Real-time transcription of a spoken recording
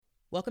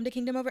Welcome to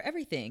Kingdom Over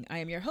Everything. I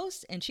am your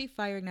host and Chief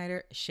Fire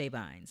Igniter, Shay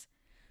Bynes.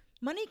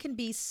 Money can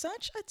be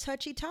such a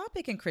touchy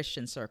topic in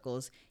Christian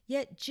circles,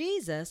 yet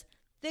Jesus,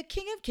 the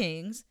King of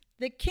Kings,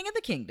 the King of the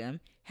Kingdom,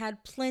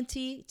 had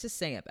plenty to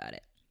say about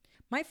it.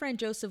 My friend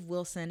Joseph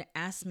Wilson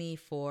asked me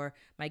for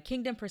my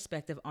kingdom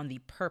perspective on the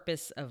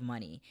purpose of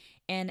money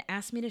and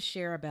asked me to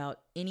share about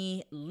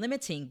any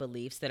limiting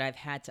beliefs that I've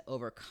had to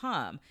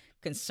overcome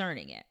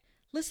concerning it.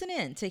 Listen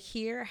in to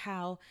hear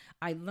how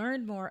I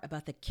learned more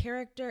about the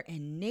character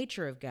and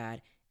nature of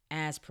God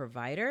as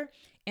provider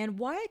and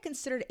why I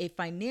considered a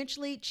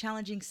financially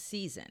challenging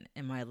season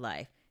in my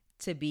life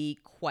to be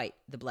quite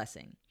the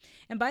blessing.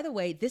 And by the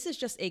way, this is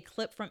just a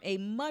clip from a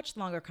much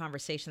longer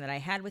conversation that I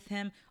had with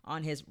him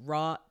on his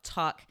Raw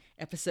Talk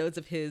episodes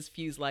of his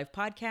Fuse Life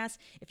podcast.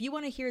 If you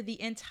want to hear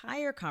the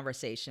entire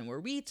conversation where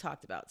we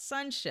talked about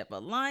sonship,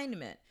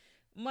 alignment,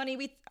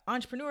 money,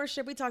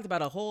 entrepreneurship, we talked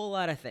about a whole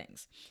lot of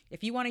things.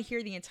 If you want to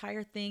hear the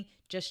entire thing,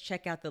 just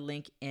check out the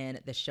link in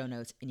the show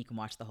notes and you can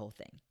watch the whole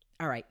thing.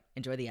 All right,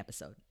 enjoy the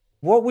episode.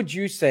 What would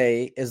you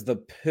say is the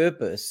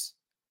purpose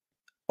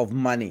of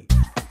money?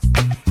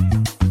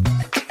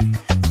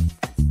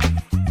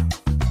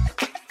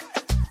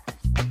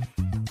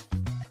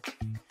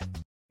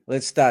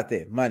 Let's start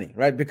there. Money,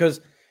 right? Because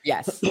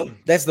yes,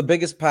 that's the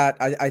biggest part.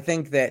 I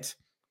think that,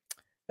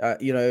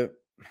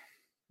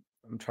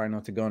 I'm trying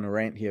not to go on a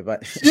rant here,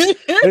 but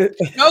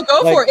no,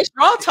 go for it. It's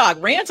Raw Talk.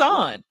 Rant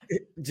on.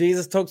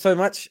 Jesus talked so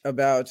much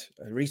about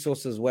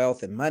resources,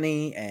 wealth, and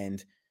money,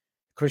 and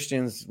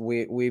Christians,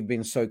 we've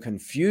been so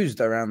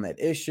confused around that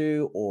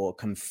issue or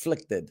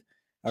conflicted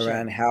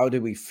around how do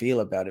we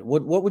feel about it.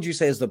 What would you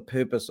say is the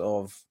purpose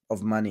of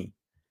money?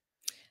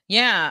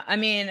 Yeah, I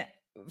mean,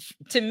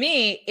 to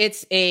me,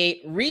 it's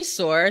a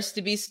resource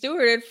to be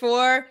stewarded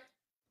for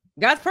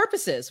God's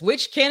purposes,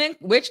 which can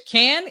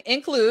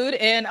include,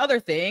 and other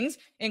things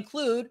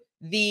include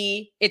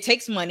it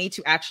takes money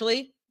to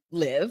actually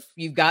live.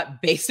 You've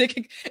got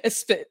basic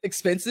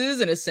expenses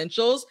and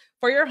essentials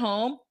for your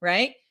home,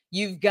 right?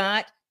 You've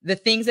got the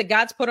things that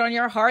God's put on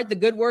your heart, the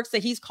good works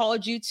that he's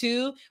called you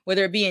to,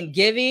 whether it be in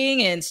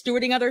giving and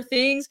stewarding other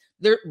things.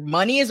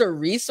 Money is a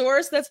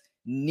resource that's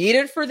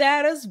needed for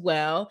that as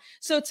well.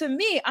 So to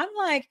me, I'm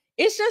like,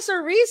 it's just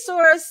a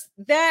resource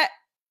that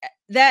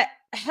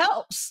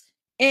helps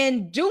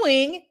in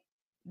doing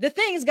the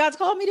things God's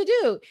called me to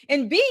do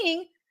and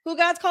being who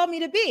God's called me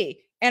to be.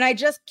 And I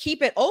just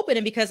keep it open.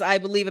 And because I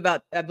believe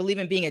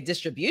in being a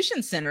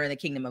distribution center in the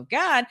kingdom of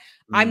God,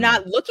 I'm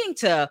not looking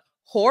to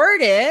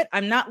hoard it.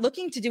 I'm not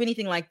looking to do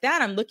anything like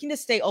that. I'm looking to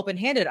stay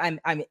open-handed.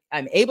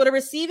 I'm able to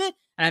receive it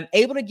and I'm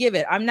able to give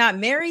it. I'm not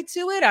married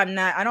to it. I'm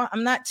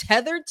not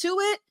tethered to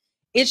it.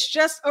 It's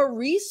just a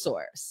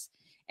resource.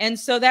 And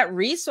so that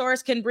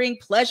resource can bring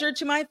pleasure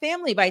to my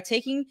family by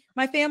taking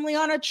my family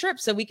on a trip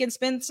so we can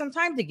spend some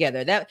time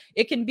together. That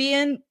it can be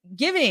in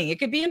giving, it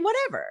could be in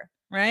whatever,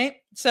 right?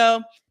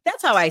 So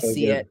that's how I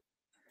see it.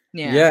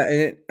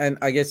 Yeah. And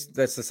I guess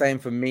that's the same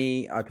for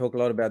me. I talk a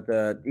lot about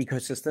the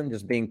ecosystem,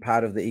 just being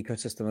part of the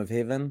ecosystem of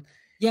heaven.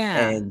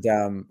 Yeah. And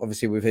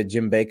obviously we've heard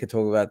Jim Baker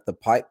talk about the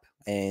pipe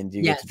and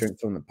you get to drink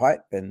from the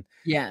pipe. And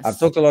I've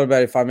talked a lot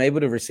about if I'm able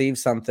to receive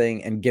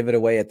something and give it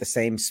away at the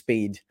same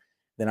speed,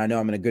 then I know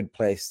I'm in a good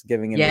place,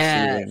 giving and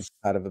receiving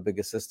part of a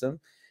bigger system.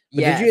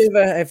 But did you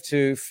ever have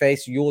to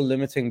face your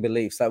limiting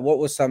beliefs? Like what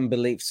were some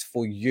beliefs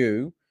for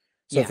you?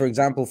 So for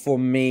example, for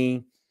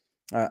me,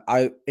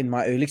 in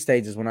my early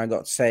stages when I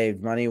got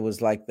saved, money was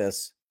like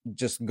this,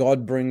 just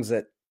God brings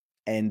it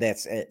and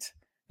that's it.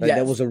 Like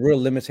that was a real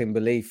limiting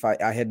belief.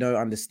 I had no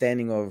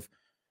understanding of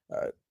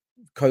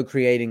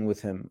co-creating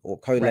with him or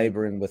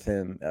co-laboring with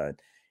him.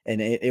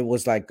 And it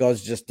was like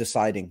God's just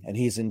deciding and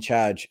he's in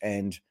charge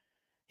and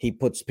he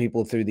puts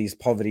people through these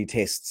poverty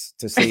tests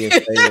to see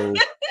if they will,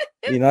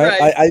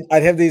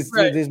 I'd have these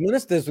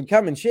ministers would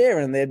come and share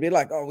and they'd be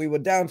like, oh, we were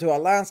down to our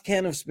last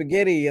can of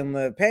spaghetti in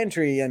the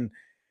pantry and,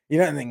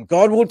 and then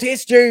God will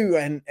test you.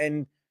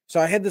 And so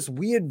I had this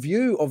weird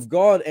view of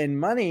God and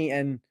money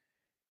and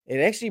it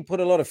actually put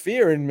a lot of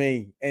fear in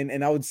me.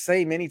 And I would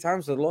say many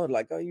times to the Lord,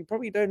 like, oh, you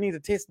probably don't need to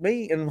test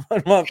me and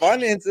my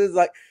finances.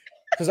 Like,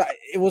 because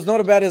it was not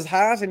about his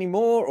heart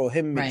anymore or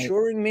him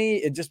maturing me.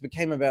 It just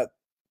became about,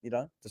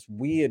 this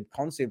weird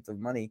concept of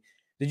money.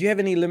 Did you have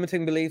any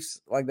limiting beliefs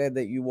like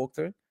that you walked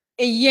through?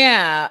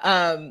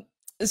 Yeah.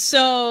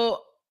 So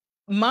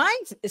my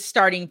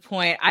starting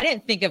point, I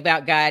didn't think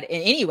about God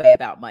in any way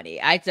about money.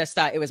 I just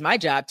thought it was my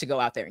job to go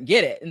out there and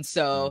get it. And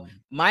so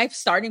my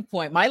starting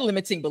point, my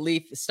limiting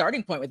belief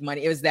starting point with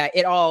money, it was that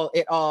it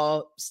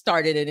all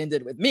started and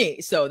ended with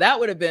me. So that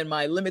would have been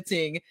my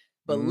limiting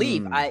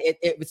belief.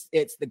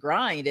 It's the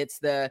grind. It's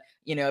the,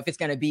 if it's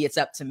going to be, it's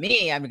up to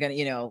me. I'm going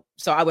to,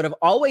 so I would have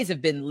always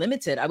have been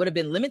limited. I would have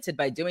been limited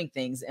by doing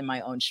things in my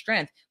own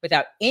strength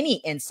without any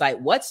insight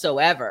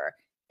whatsoever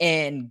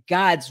in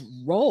God's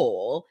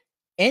role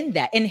in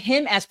that, in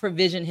him as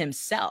provision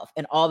himself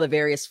and all the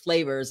various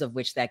flavors of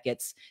which that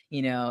gets,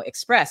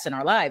 expressed in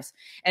our lives.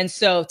 And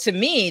so to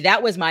me,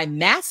 that was my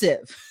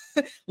massive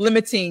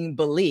limiting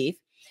belief.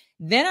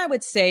 Then I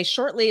would say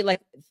shortly,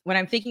 like when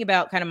I'm thinking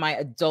about kind of my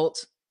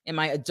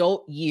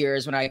adult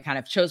years, when I kind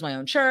of chose my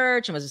own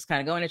church and was just kind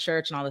of going to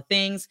church and all the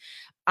things,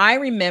 I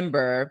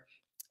remember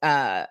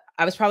I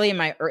was probably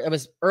it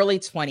was early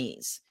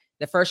 20s,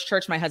 the first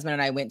church my husband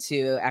and I went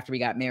to after we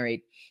got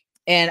married.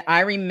 And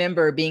I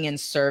remember being in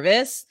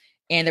service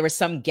and there was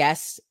some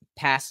guest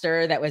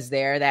pastor that was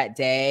there that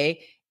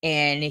day.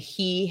 And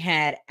he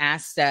had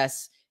asked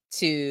us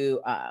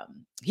to,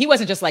 he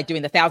wasn't just like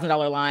doing the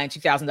 $1,000 line,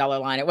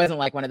 $2,000 line. It wasn't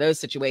like one of those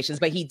situations,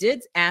 but he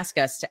did ask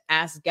us to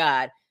ask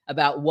God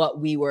about what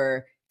we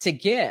were to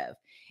give.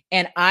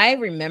 And I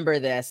remember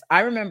this.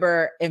 I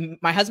remember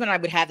my husband and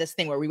I would have this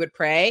thing where we would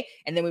pray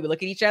and then we would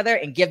look at each other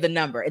and give the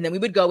number. And then we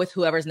would go with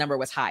whoever's number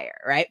was higher.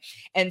 Right.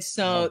 And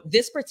so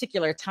this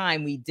particular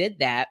time we did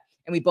that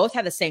and we both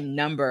had the same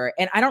number.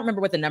 And I don't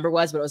remember what the number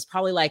was, but it was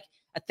probably like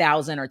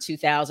 1,000 or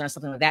 2,000 or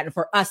something like that. And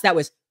for us, that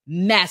was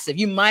massive.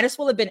 You might as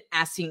well have been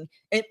asking,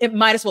 it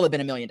might as well have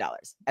been $1 million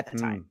at that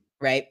time.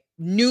 Right.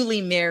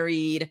 Newly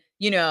married,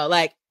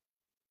 like,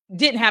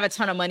 didn't have a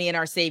ton of money in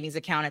our savings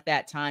account at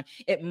that time.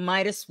 It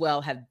might as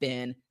well have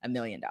been $1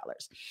 million.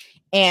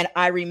 And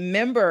I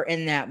remember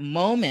in that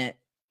moment,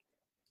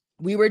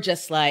 we were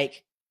just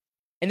like,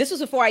 and this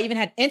was before I even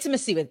had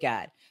intimacy with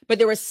God, but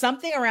there was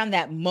something around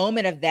that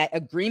moment of that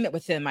agreement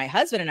within my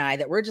husband and I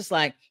that we're just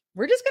like,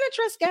 we're just going to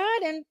trust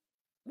God and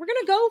we're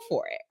going to go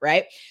for it.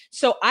 Right.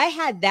 So I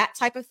had that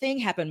type of thing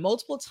happen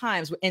multiple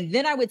times. And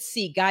then I would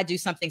see God do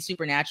something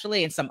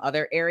supernaturally in some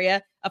other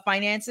area of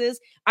finances.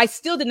 I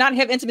still did not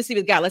have intimacy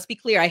with God. Let's be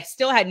clear. I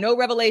still had no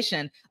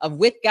revelation of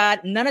with God,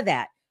 none of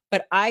that.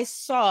 But I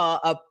saw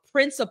a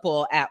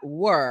principle at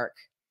work,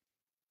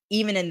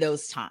 even in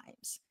those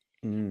times.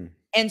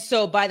 And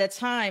so by the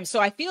time, so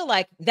I feel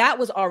like that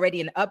was already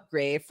an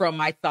upgrade from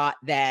my thought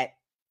that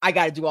I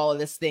got to do all of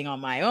this thing on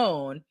my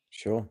own.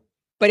 Sure.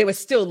 But it was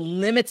still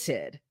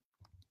limited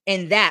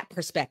in that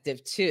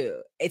perspective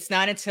too. It's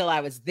not until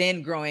I was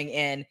then growing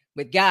in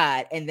with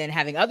God and then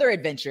having other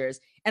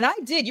adventures. And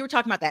you were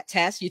talking about that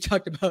test. You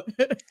talked about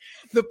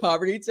the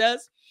poverty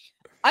test.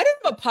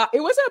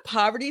 It wasn't a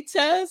poverty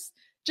test,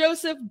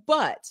 Joseph,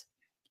 but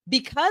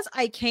because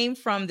I came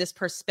from this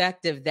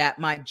perspective that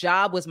my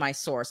job was my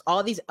source,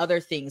 all these other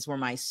things were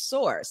my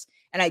source.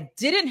 And I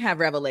didn't have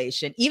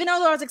revelation, even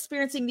though I was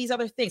experiencing these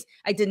other things,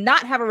 I did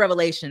not have a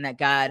revelation that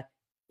God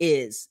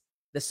is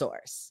the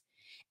source.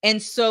 And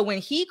so when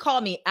he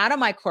called me out of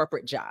my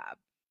corporate job,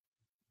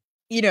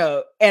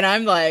 and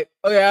I'm like,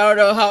 okay, I don't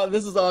know how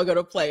this is all going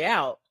to play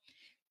out.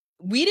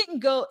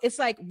 It's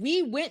like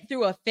we went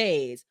through a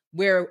phase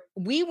where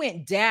we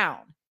went down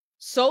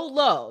so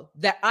low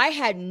that I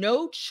had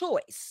no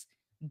choice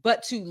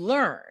but to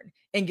learn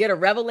and get a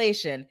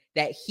revelation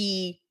that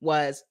he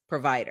was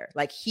provider.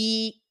 Like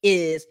he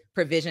is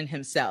provision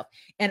himself.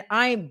 And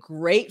I'm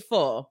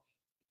grateful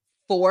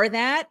for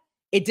that.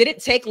 It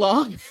didn't take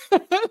long,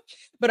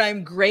 but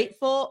I'm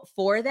grateful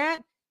for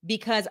that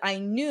because I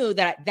knew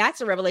that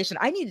that's a revelation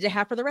I needed to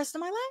have for the rest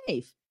of my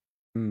life.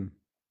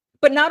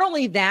 But not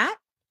only that,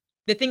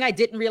 the thing I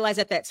didn't realize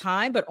at that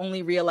time, but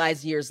only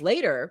realized years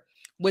later,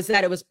 was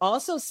that it was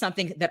also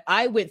something that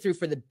I went through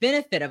for the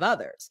benefit of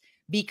others.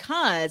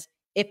 Because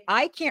if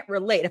I can't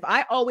relate, if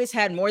I always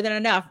had more than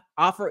enough,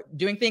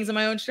 doing things in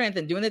my own strength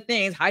and doing the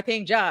things, high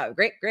paying job,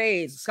 great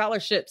grades,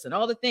 scholarships, and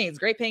all the things,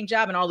 great paying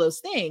job and all those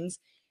things,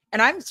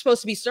 and I'm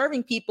supposed to be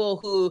serving people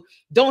who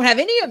don't have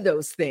any of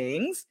those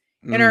things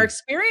and are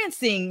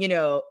experiencing,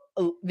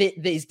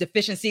 these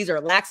deficiencies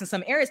or lacks in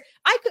some areas,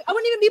 I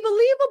wouldn't even be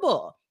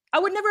believable. I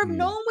would never have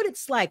known what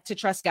it's like to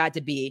trust God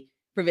to be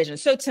provision.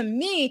 So to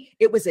me,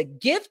 it was a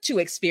gift to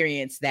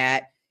experience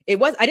that.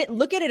 I didn't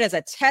look at it as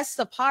a test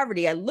of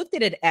poverty. I looked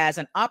at it as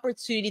an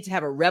opportunity to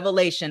have a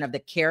revelation of the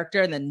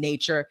character and the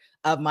nature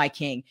of my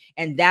King.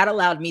 And that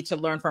allowed me to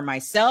learn for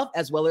myself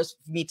as well as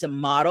me to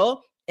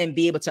model and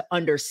be able to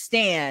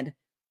understand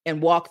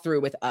and walk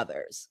through with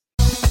others.